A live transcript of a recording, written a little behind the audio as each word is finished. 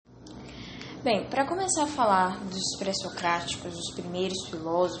Bem, para começar a falar dos pré-socráticos, os primeiros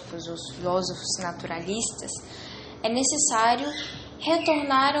filósofos, os filósofos naturalistas, é necessário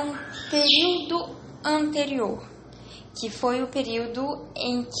retornar a um período anterior, que foi o período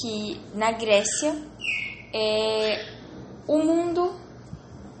em que, na Grécia, o mundo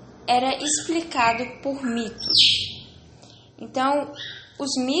era explicado por mitos. Então, os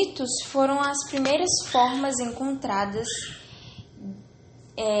mitos foram as primeiras formas encontradas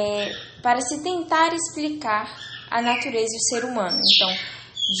para se tentar explicar a natureza e o ser humano. Então,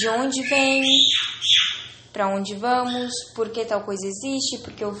 de onde vem, para onde vamos, por que tal coisa existe,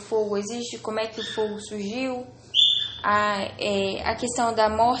 por que o fogo existe, como é que o fogo surgiu, a questão da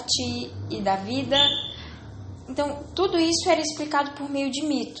morte e da vida. Então, tudo isso era explicado por meio de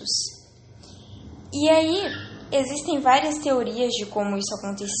mitos. E aí, existem várias teorias de como isso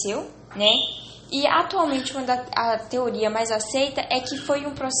aconteceu, né? E atualmente a teoria mais aceita é que foi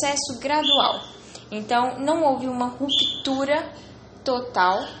um processo gradual. Então, não houve uma ruptura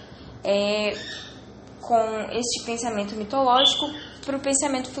total com este pensamento mitológico para o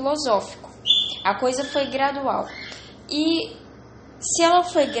pensamento filosófico. A coisa foi gradual. E se ela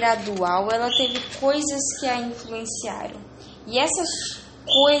foi gradual, ela teve coisas que a influenciaram. E essas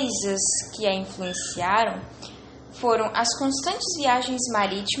coisas que a influenciaram foram as constantes viagens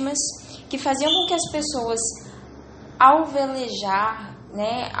marítimas, que faziam com que as pessoas, ao velejar,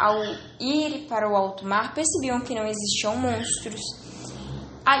 ao ir para o alto mar, percebiam que não existiam monstros.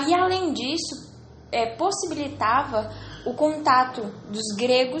 E, além disso, possibilitava o contato dos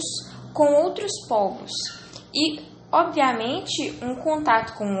gregos com outros povos. E, obviamente, um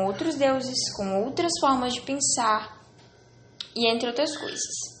contato com outros deuses, com outras formas de pensar, e entre outras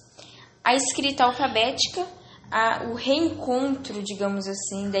coisas. A escrita alfabética, o reencontro, digamos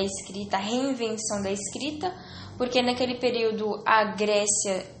assim, da escrita, a reinvenção da escrita, porque naquele período a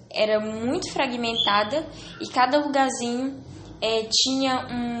Grécia era muito fragmentada e cada lugarzinho tinha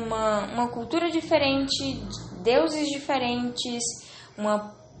uma cultura diferente, deuses diferentes,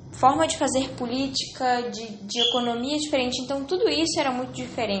 uma forma de fazer política, de economia diferente. Então, tudo isso era muito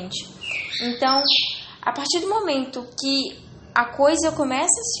diferente. Então, a partir do momento que a coisa começa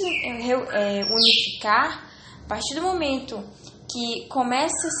a se unificar, a partir do momento que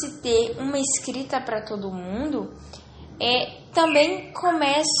começa a se ter uma escrita para todo mundo, também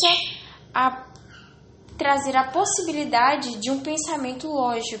começa a trazer a possibilidade de um pensamento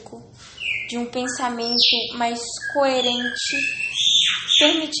lógico, de um pensamento mais coerente,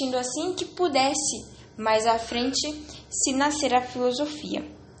 permitindo assim que pudesse, mais à frente, se nascer a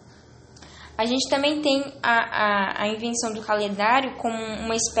filosofia. A gente também tem a invenção do calendário como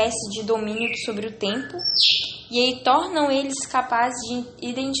uma espécie de domínio sobre o tempo, e aí tornam eles capazes de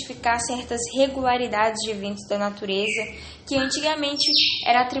identificar certas regularidades de eventos da natureza, que antigamente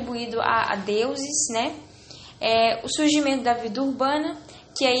era atribuído a deuses, né? O surgimento da vida urbana,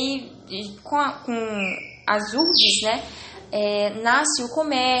 que aí com as urbes, né? Nasce o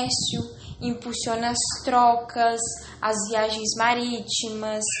comércio, impulsiona as trocas, as viagens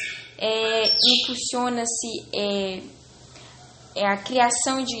marítimas, impulsiona-se a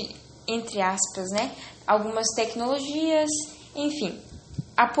criação de, entre aspas, né, algumas tecnologias, enfim.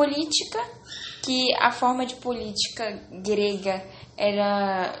 A política, que a forma de política grega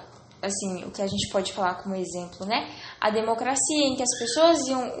era, assim, o que a gente pode falar como exemplo, né? A democracia, em que as pessoas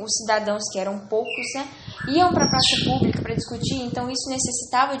os cidadãos, que eram poucos, né, iam para a praça pública para discutir. Então, isso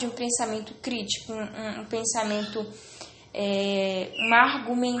necessitava de um pensamento crítico, um pensamento, uma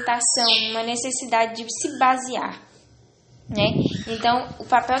argumentação, uma necessidade de se basear, né? Então, o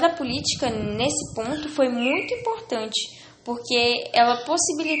papel da política nesse ponto foi muito importante, porque ela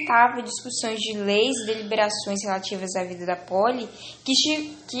possibilitava discussões de leis e deliberações relativas à vida da poli, que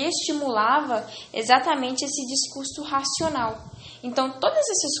estimulava exatamente esse discurso racional. Então, todas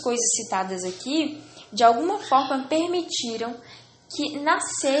essas coisas citadas aqui, de alguma forma, permitiram que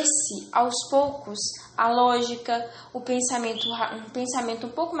nascesse aos poucos a lógica, um pensamento um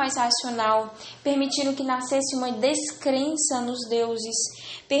pouco mais racional, permitiram que nascesse uma descrença nos deuses,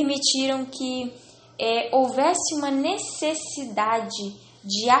 permitiram que houvesse uma necessidade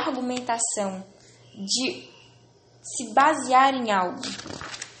de argumentação, de se basear em algo,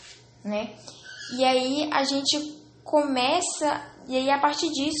 né? E aí a gente começa, e aí a partir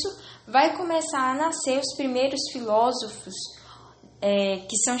disso vai começar a nascer os primeiros filósofos,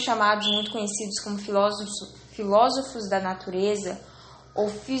 que são chamados, muito conhecidos como filósofos da natureza, ou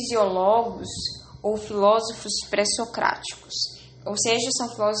fisiólogos, ou filósofos pré-socráticos. Ou seja, são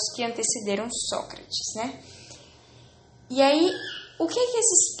filósofos que antecederam Sócrates, né? E aí, O que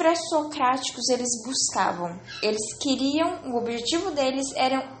esses pré-socráticos eles buscavam? Eles queriam, o objetivo deles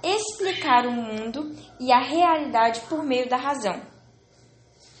era explicar o mundo e a realidade por meio da razão.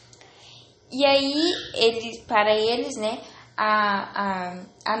 E aí, para eles, né,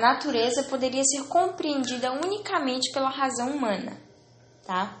 a natureza poderia ser compreendida unicamente pela razão humana,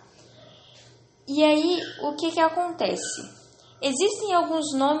 tá? E aí, o que acontece? Existem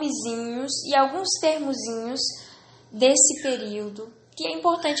alguns nomezinhos e alguns termozinhos desse período que é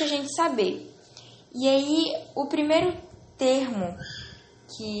importante a gente saber. E aí, o primeiro termo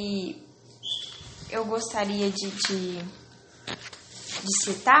que eu gostaria de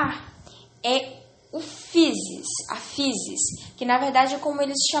citar é o physis, a physis, que na verdade é como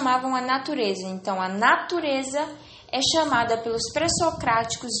eles chamavam a natureza. Então, a natureza é chamada pelos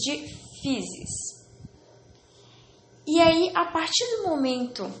pré-socráticos de physis. E aí, a partir do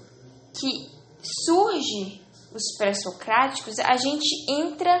momento que surge os pré-socráticos, a gente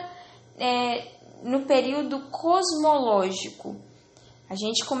entra no período cosmológico. A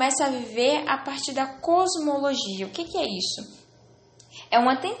gente começa a viver a partir da cosmologia. O que é isso? É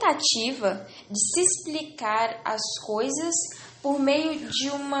uma tentativa de se explicar as coisas por meio de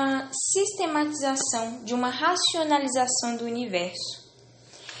uma sistematização, de uma racionalização do universo.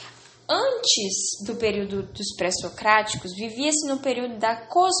 Antes do período dos pré-socráticos, vivia-se no período da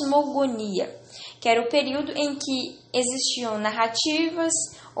cosmogonia, que era o período em que existiam narrativas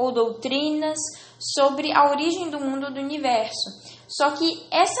ou doutrinas sobre a origem do mundo ou do universo. Só que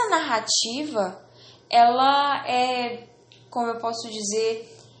essa narrativa, ela é, como eu posso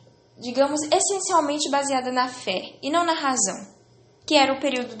dizer, digamos, essencialmente baseada na fé e não na razão, que era o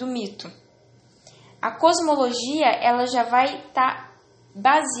período do mito. A cosmologia, ela já vai estar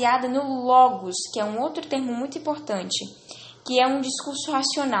baseada no logos, que é um outro termo muito importante, que é um discurso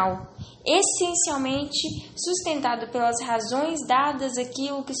racional, essencialmente sustentado pelas razões dadas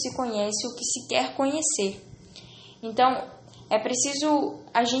àquilo que se conhece ou que se quer conhecer. Então, é preciso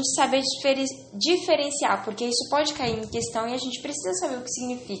a gente saber diferenciar, porque isso pode cair em questão e a gente precisa saber o que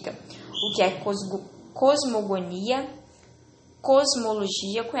significa. O que é cosmogonia,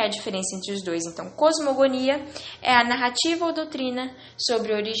 cosmologia, qual é a diferença entre os dois? Então, cosmogonia é a narrativa ou doutrina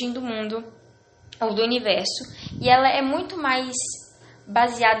sobre a origem do mundo ou do universo, e ela é muito mais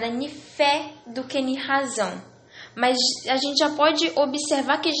baseada em fé do que em razão. Mas a gente já pode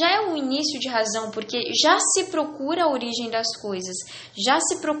observar que já é o início de razão, porque já se procura a origem das coisas, já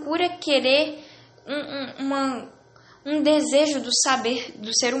se procura querer um desejo do saber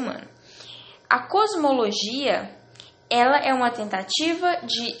do ser humano. A cosmologia, ela é uma tentativa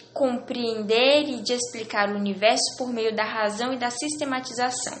de compreender e de explicar o universo por meio da razão e da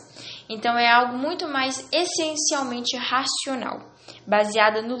sistematização. Então, é algo muito mais essencialmente racional,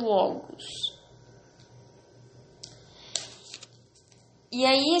 baseada no logos. E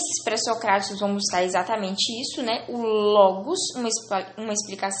aí, esses pré-socráticos vão buscar exatamente isso, né? O logos, uma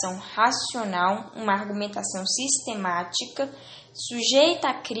explicação racional, uma argumentação sistemática, sujeita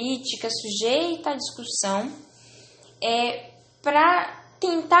à crítica, sujeita à discussão, para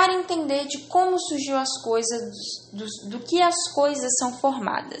tentar entender de como surgiu as coisas, do que as coisas são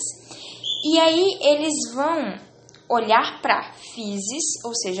formadas. E aí eles vão olhar para a physis,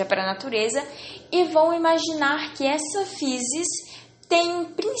 ou seja, para a natureza, e vão imaginar que essa physis tem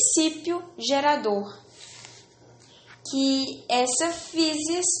um princípio gerador, que essa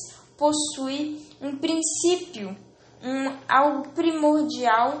physis possui um princípio, algo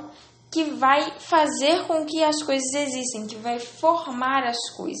primordial que vai fazer com que as coisas existem, que vai formar as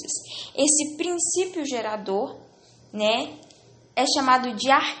coisas. Esse princípio gerador, né, é chamado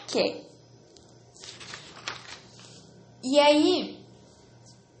de arqué. E aí,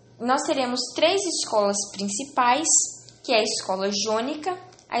 nós teremos 3 escolas principais, que é a escola jônica,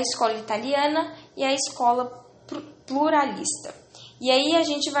 a escola italiana e a escola pluralista. E aí a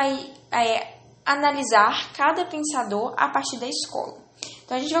gente vai analisar cada pensador a partir da escola.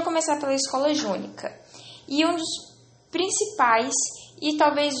 Então, a gente vai começar pela escola jônica. E um dos principais e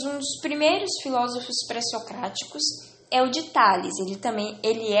talvez um dos primeiros filósofos pré-socráticos é o de Tales.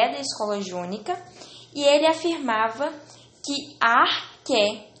 Ele é da escola jônica e ele afirmava que a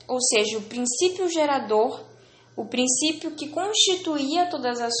arqué, ou seja, o princípio gerador, o princípio que constituía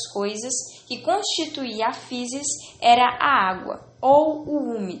todas as coisas, que constituía a physis, era a água ou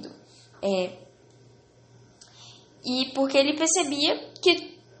o úmido. E porque ele percebia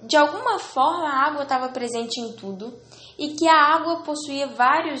que, de alguma forma, a água estava presente em tudo e que a água possuía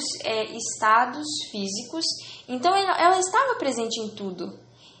vários estados físicos, então ela estava presente em tudo,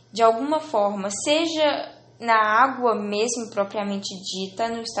 de alguma forma, seja na água mesmo propriamente dita,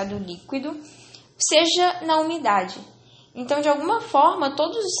 no estado líquido, seja na umidade. Então, de alguma forma,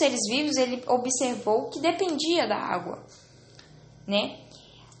 todos os seres vivos ele observou que dependia da água, né?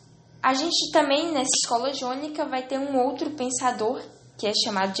 A gente também, nessa escola jônica, vai ter um outro pensador, que é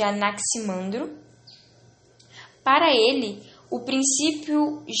chamado de Anaximandro. Para ele, o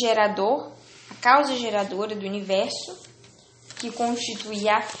princípio gerador, a causa geradora do universo, que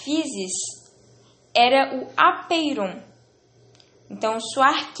constituía a physis, era o apeiron. Então, o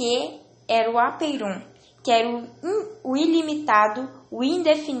arquê era o apeiron, que era o ilimitado, o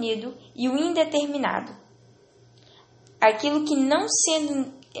indefinido e o indeterminado. Aquilo que, não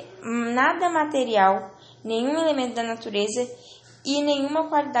sendo nada material, nenhum elemento da natureza e nenhuma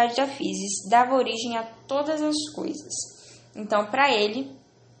qualidade da physis, dava origem a todas as coisas. Então, para ele,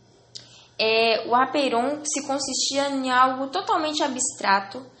 o apeiron se consistia em algo totalmente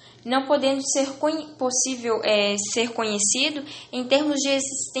abstrato, não podendo ser possível ser conhecido em termos de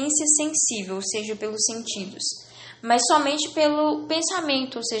existência sensível, ou seja, pelos sentidos, mas somente pelo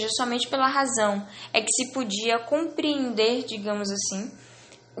pensamento, ou seja, somente pela razão, é que se podia compreender, digamos assim,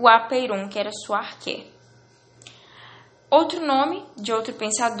 o apeiron, que era sua arqué. Outro nome de outro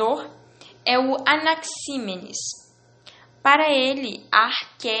pensador é o Anaxímenes. Para ele, a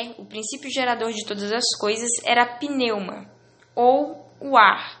arqué, o princípio gerador de todas as coisas, era pneuma, ou o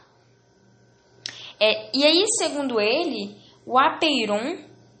ar. E aí, segundo ele, o apeiron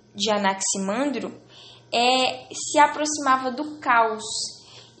de Anaximandro se aproximava do caos.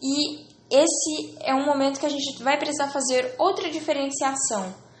 E esse é um momento que a gente vai precisar fazer outra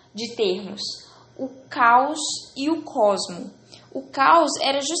diferenciação de termos: o caos e o cosmo. O caos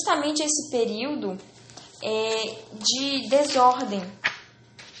era justamente esse período de desordem,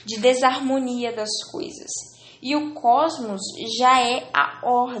 de desarmonia das coisas. E o cosmos já é a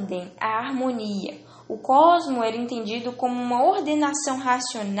ordem, a harmonia. O cosmo era entendido como uma ordenação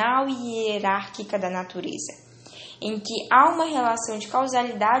racional e hierárquica da natureza, em que há uma relação de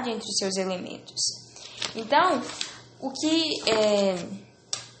causalidade entre os seus elementos. Então, o que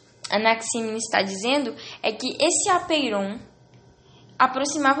Anaxímenes está dizendo é que esse apeiron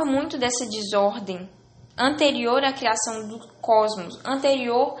aproximava muito dessa desordem anterior à criação do cosmos,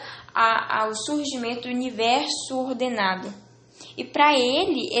 anterior ao surgimento do universo ordenado. E para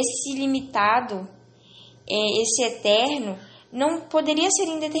ele, esse ilimitado, esse eterno, não poderia ser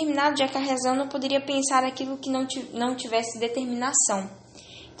indeterminado, já que a razão não poderia pensar aquilo que não tivesse determinação.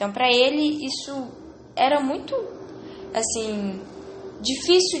 Então, para ele, isso era muito, assim,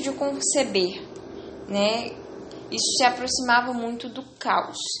 difícil de conceber, né? Isso se aproximava muito do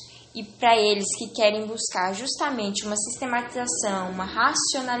caos. E para eles que querem buscar justamente uma sistematização, uma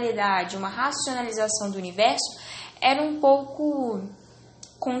racionalidade, uma racionalização do universo, era um pouco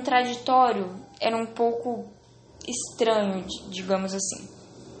contraditório, era um pouco estranho, digamos assim.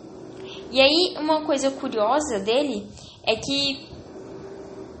 E aí, uma coisa curiosa dele é que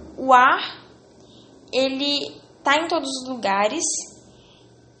o ar, ele está em todos os lugares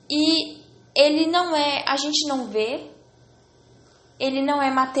e ele não é, a gente não vê, ele não é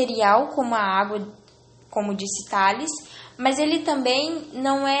material como a água, como disse Tales, mas ele também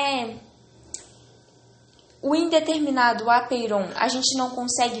não é o indeterminado, o apeiron. A gente não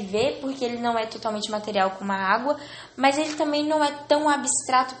consegue ver porque ele não é totalmente material como a água, mas ele também não é tão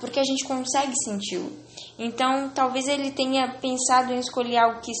abstrato porque a gente consegue senti-lo. Então, talvez ele tenha pensado em escolher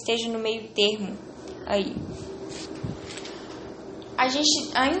algo que esteja no meio termo aí. A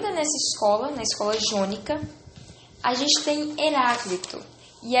gente, ainda nessa escola, na escola jônica, a gente tem Heráclito.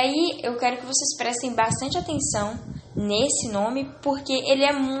 E aí eu quero que vocês prestem bastante atenção nesse nome, porque ele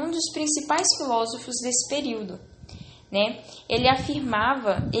é um dos principais filósofos desse período, né? Ele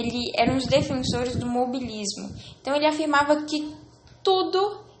era um dos defensores do mobilismo. Então ele afirmava que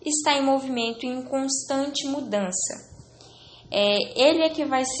tudo está em movimento e em constante mudança. Ele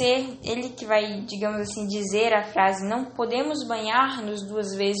que vai, digamos assim, dizer a frase: não podemos banhar-nos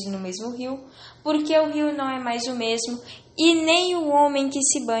 2 vezes no mesmo rio, porque o rio não é mais o mesmo e nem o homem que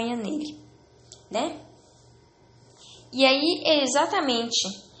se banha nele, né? E aí é exatamente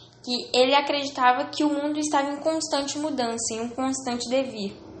que ele acreditava que o mundo estava em constante mudança, em um constante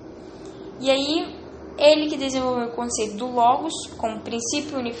devir. E aí ele que desenvolveu o conceito do logos como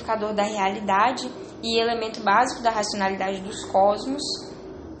princípio unificador da realidade e elemento básico da racionalidade dos cosmos.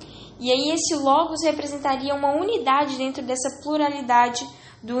 E aí esse logos representaria uma unidade dentro dessa pluralidade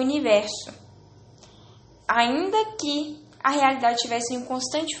do universo, ainda que a realidade estivesse em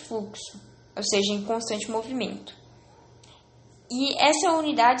constante fluxo, ou seja, em constante movimento. E essa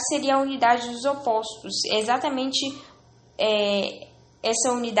unidade seria a unidade dos opostos. Exatamente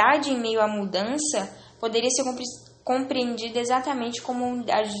essa unidade em meio à mudança poderia ser compreendida exatamente como a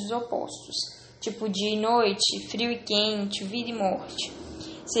unidade dos opostos. tipo dia e noite, frio e quente, vida e morte.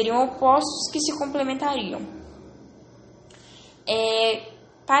 Seriam opostos que se complementariam.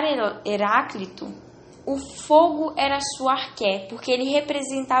 Para Heráclito, o fogo era sua arqué, porque ele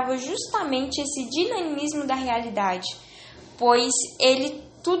representava justamente esse dinamismo da realidade, pois ele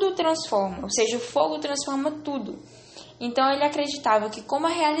tudo transforma, ou seja, o fogo transforma tudo. Então ele acreditava que como a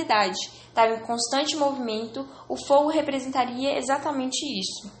realidade estava em constante movimento, o fogo representaria exatamente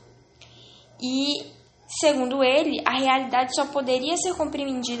isso. E, segundo ele, a realidade só poderia ser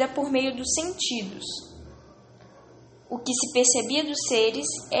compreendida por meio dos sentidos. O que se percebia dos seres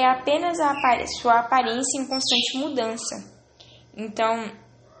é apenas sua aparência em constante mudança. Então,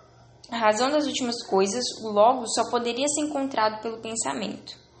 a razão das últimas coisas, o logos, só poderia ser encontrado pelo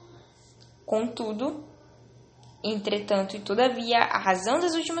pensamento. Contudo, entretanto e todavia, a razão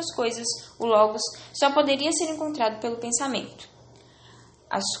das últimas coisas, o logos, só poderia ser encontrado pelo pensamento.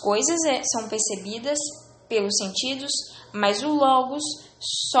 As coisas são percebidas pelos sentidos, mas o logos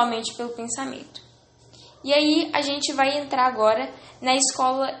somente pelo pensamento. E aí a gente vai entrar agora na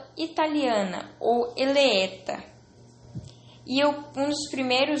escola italiana, ou eleeta. E um dos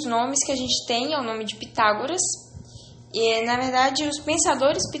primeiros nomes que a gente tem é o nome de Pitágoras. E, na verdade, os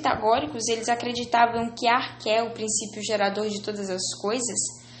pensadores pitagóricos, eles acreditavam que a arqué, o princípio gerador de todas as coisas,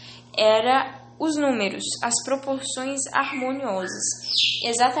 era os números, as proporções harmoniosas.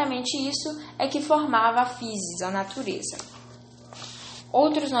 Exatamente isso é que formava a physis, a natureza.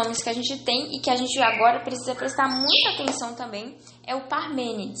 Outros nomes que a gente tem e que a gente agora precisa prestar muita atenção também é o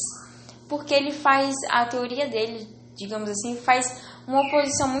Parmênides, porque ele faz, a teoria dele, digamos assim, faz uma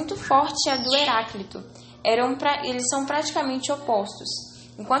oposição muito forte à do Heráclito. Eles são praticamente opostos.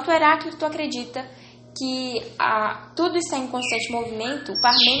 Enquanto Heráclito acredita que tudo está em constante movimento,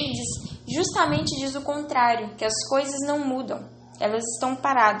 Parmênides justamente diz o contrário, que as coisas não mudam, elas estão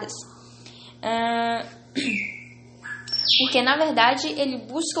paradas. Porque, na verdade, ele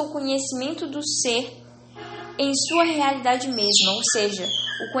busca o conhecimento do ser em sua realidade mesma, ou seja,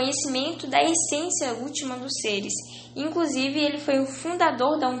 o conhecimento da essência última dos seres. Inclusive, ele foi o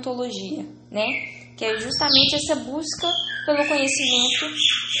fundador da ontologia, né? Que é justamente essa busca pelo conhecimento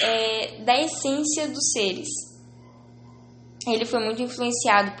da essência dos seres. Ele foi muito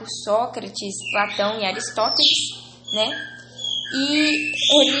influenciado por Sócrates, Platão e Aristóteles, né? E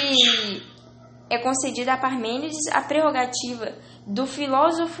ele é concedida a Parmênides a prerrogativa do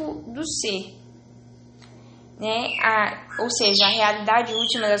filósofo do ser, né? Ou seja, a realidade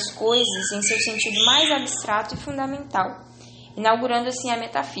última das coisas em seu sentido mais abstrato e fundamental, inaugurando assim a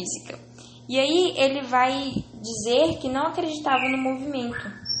metafísica. E aí ele vai dizer que não acreditava no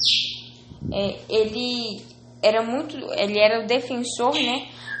movimento. Ele era o defensor, né,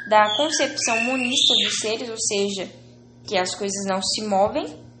 da concepção monista dos seres, ou seja, que as coisas não se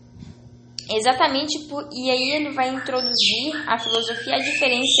movem. E aí ele vai introduzir a filosofia a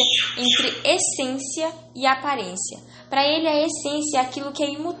diferença entre essência e aparência. Para ele, a essência é aquilo que é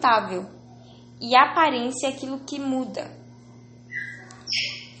imutável e a aparência é aquilo que muda.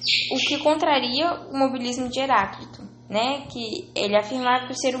 O que contraria o mobilismo de Heráclito, né? Que ele afirmava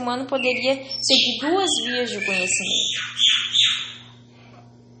que o ser humano poderia seguir duas vias de conhecimento.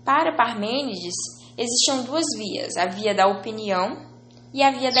 Para Parmênides, existiam duas vias, a via da opinião e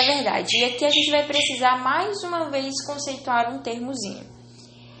a via da verdade. E aqui a gente vai precisar mais uma vez conceituar um termozinho.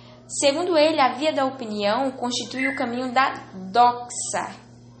 Segundo ele, a via da opinião constitui o caminho da doxa,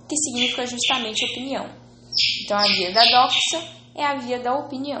 que significa justamente opinião. Então, a via da doxa é a via da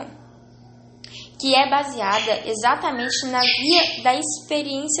opinião, que é baseada exatamente na via da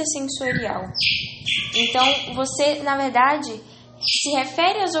experiência sensorial. Então, você, na verdade, se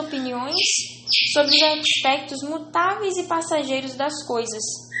refere às opiniões sobre os aspectos mutáveis e passageiros das coisas,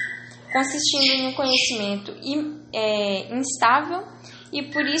 consistindo em um conhecimento instável e,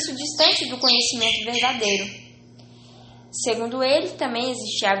 por isso, distante do conhecimento verdadeiro. Segundo ele, também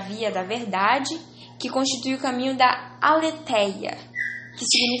existe a via da verdade, que constitui o caminho da aletheia, que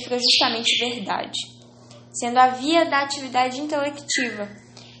significa justamente verdade, sendo a via da atividade intelectiva,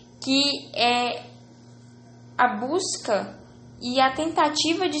 que é a busca e a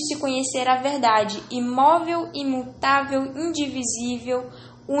tentativa de se conhecer a verdade imóvel, imutável, indivisível,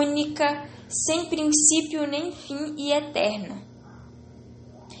 única, sem princípio nem fim e eterna.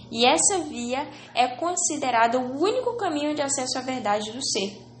 E essa via é considerada o único caminho de acesso à verdade do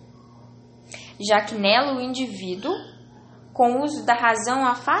ser, já que nela o indivíduo, com o uso da razão,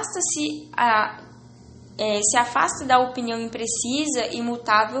 se afasta da opinião imprecisa e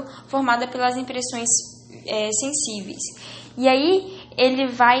imutável formada pelas impressões sensíveis. E aí ele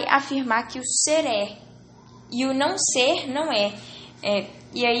vai afirmar que o ser é e o não ser não é.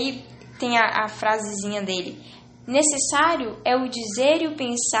 E aí tem a frasezinha dele. Necessário é o dizer e o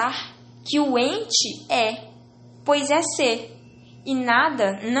pensar que o ente é, pois é ser, e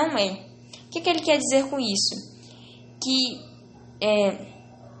nada não é. O que ele quer dizer com isso? Que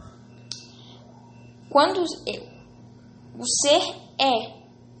quando o ser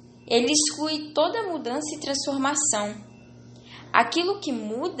ele exclui toda mudança e transformação. Aquilo que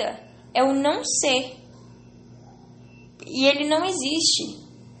muda é o não ser. E ele não existe.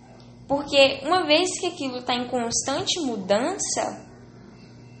 Porque uma vez que aquilo está em constante mudança,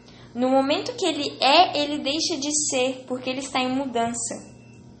 no momento que ele deixa de ser, porque ele está em mudança,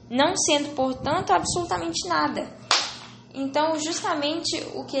 não sendo, portanto, absolutamente nada. Então, justamente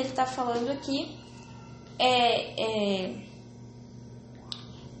o que ele está falando aqui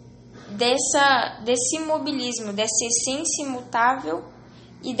desse imobilismo, dessa essência imutável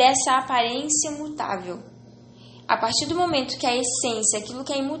e dessa aparência mutável. A partir do momento que a essência, aquilo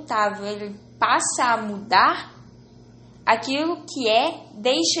que é imutável, ele passa a mudar, aquilo que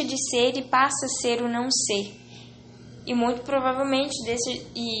deixa de ser e passa a ser o não ser. E muito provavelmente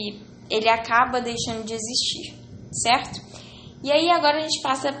ele acaba deixando de existir, certo? E aí agora a gente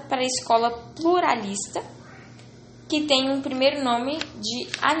passa para a escola pluralista, que tem um primeiro nome de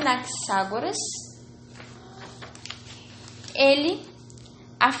Anaxágoras. Ele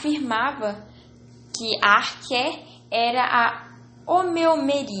afirmava que a arqué era a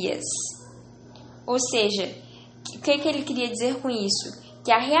homeomerias. Ou seja, o que ele queria dizer com isso?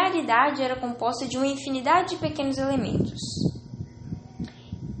 Que a realidade era composta de uma infinidade de pequenos elementos,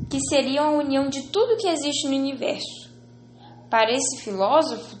 que seriam a união de tudo que existe no universo. Para esse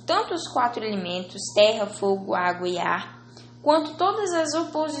filósofo, tanto os 4 elementos, terra, fogo, água e ar, quanto todas as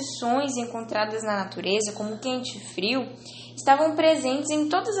oposições encontradas na natureza, como quente e frio, estavam presentes em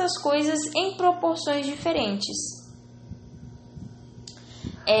todas as coisas em proporções diferentes.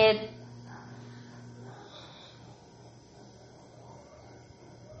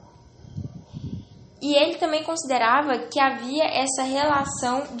 E ele também considerava que havia essa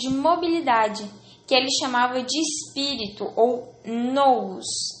relação de mobilidade, que ele chamava de espírito ou nous,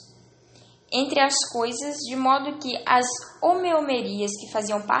 entre as coisas, de modo que as homeomerias que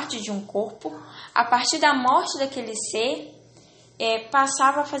faziam parte de um corpo, a partir da morte daquele ser,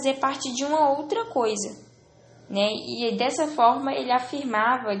 passava a fazer parte de uma outra coisa, né? E dessa forma ele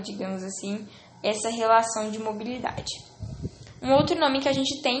afirmava, digamos assim, essa relação de mobilidade. Um outro nome que a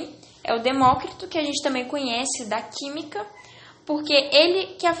gente tem é o Demócrito, que a gente também conhece da química, porque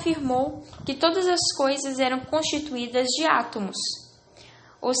ele que afirmou que todas as coisas eram constituídas de átomos,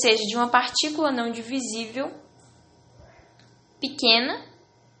 ou seja, de uma partícula não divisível, pequena,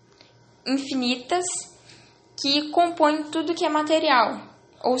 infinitas, que compõem tudo que é material.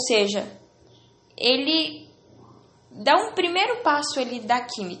 Ou seja, ele dá um primeiro passo ali da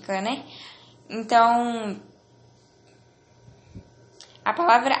química, né? Então, a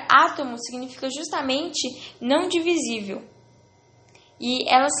palavra átomo significa justamente não divisível. E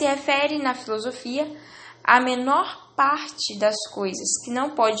ela se refere na filosofia à menor parte das coisas, que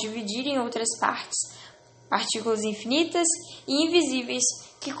não pode dividir em outras partes, partículas infinitas e invisíveis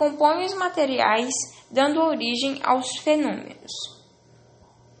que compõem os materiais, dando origem aos fenômenos.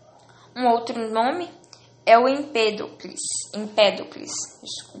 Um outro nome é o Empédocles.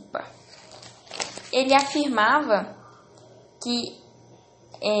 Ele afirmava que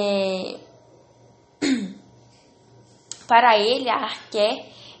para ele, a arqué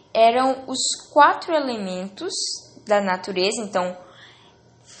eram os 4 elementos da natureza, então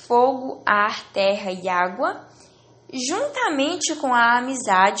fogo, ar, terra e água, juntamente com a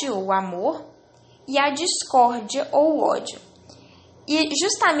amizade ou amor e a discórdia ou ódio. E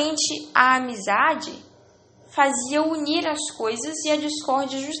justamente a amizade fazia unir as coisas e a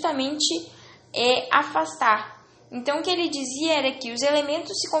discórdia justamente afastar. Então o que ele dizia era que os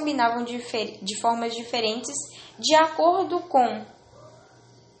elementos se combinavam de formas diferentes de acordo com,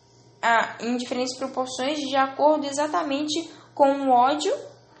 em diferentes proporções, de acordo exatamente com o ódio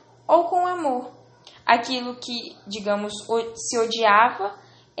ou com o amor. Aquilo que, digamos, se odiava,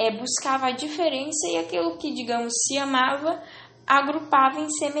 buscava a diferença, e aquilo que, digamos, se amava, agrupava em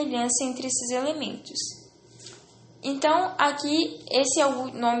semelhança entre esses elementos. Então, aqui, esse é o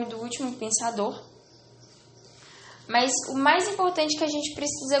nome do último pensador. Mas o mais importante que a gente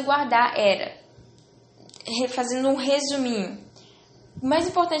precisa guardar fazendo um resuminho, o mais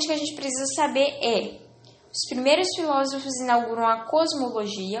importante que a gente precisa saber os primeiros filósofos inauguram a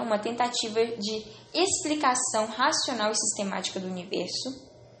cosmologia, uma tentativa de explicação racional e sistemática do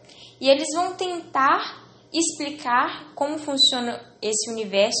universo, e eles vão tentar explicar como funciona esse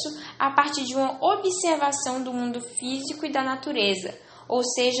universo a partir de uma observação do mundo físico e da natureza, ou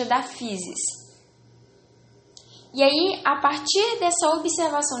seja, da physis. E aí, a partir dessa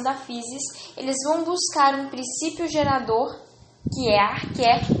observação da physis, eles vão buscar um princípio gerador, que é a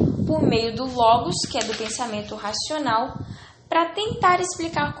arqué, por meio do logos, que é do pensamento racional, para tentar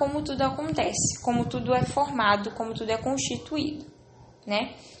explicar como tudo acontece, como tudo é formado, como tudo é constituído,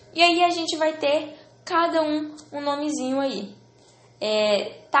 né? E aí a gente vai ter cada um nomezinho aí.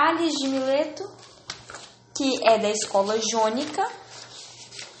 Tales de Mileto, que é da escola jônica,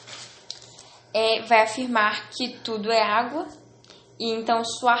 vai afirmar que tudo é água, e então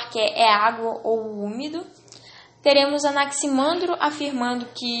sua arqué é água ou úmido. Teremos Anaximandro afirmando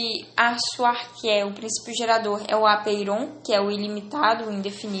que a sua arqué, o princípio gerador, é o apeiron, que é o ilimitado, o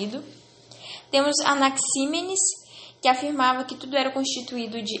indefinido. Temos Anaxímenes, que afirmava que tudo era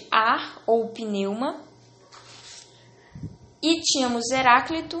constituído de ar ou pneuma. E tínhamos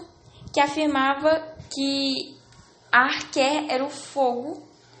Heráclito, que afirmava que a arqué era o fogo,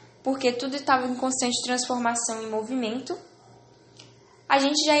 porque tudo estava em constante transformação e movimento. A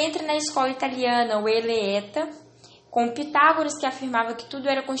gente já entra na escola italiana, o Eleeta, com Pitágoras, que afirmava que tudo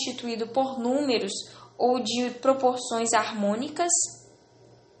era constituído por números ou de proporções harmônicas.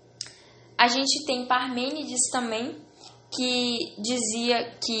 A gente tem Parmênides também, que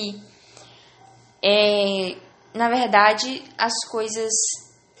dizia que, na verdade, as coisas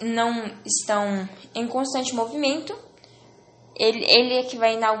não estão em constante movimento. Ele é que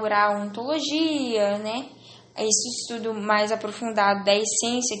vai inaugurar a ontologia, né? Esse estudo mais aprofundado da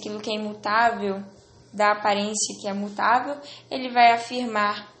essência, aquilo que é imutável, da aparência que é mutável. Ele vai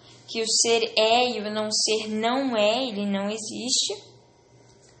afirmar que o ser é e o não ser não é, ele não existe.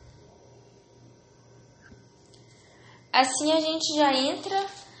 Assim a gente já entra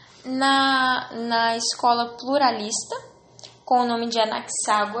na escola pluralista, com o nome de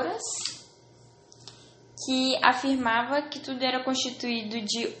Anaxágoras, que afirmava que tudo era constituído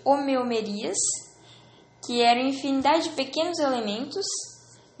de homeomerias, que eram infinidade de pequenos elementos,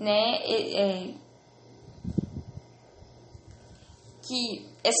 né?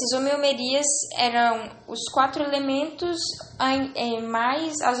 Que essas homeomerias eram os 4 elementos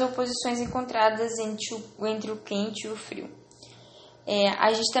mais as oposições encontradas entre o quente e o frio.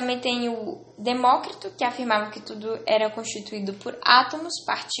 A gente também tem o Demócrito, que afirmava que tudo era constituído por átomos,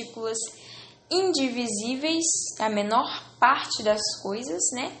 partículas indivisíveis, a menor parte das coisas,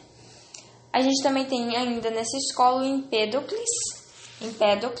 né? A gente também tem ainda nessa escola o Empédocles,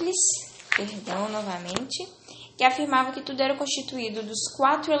 que afirmava que tudo era constituído dos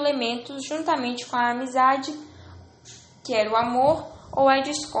 4 elementos juntamente com a amizade, que era o amor, ou a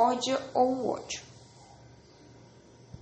discórdia ou o ódio.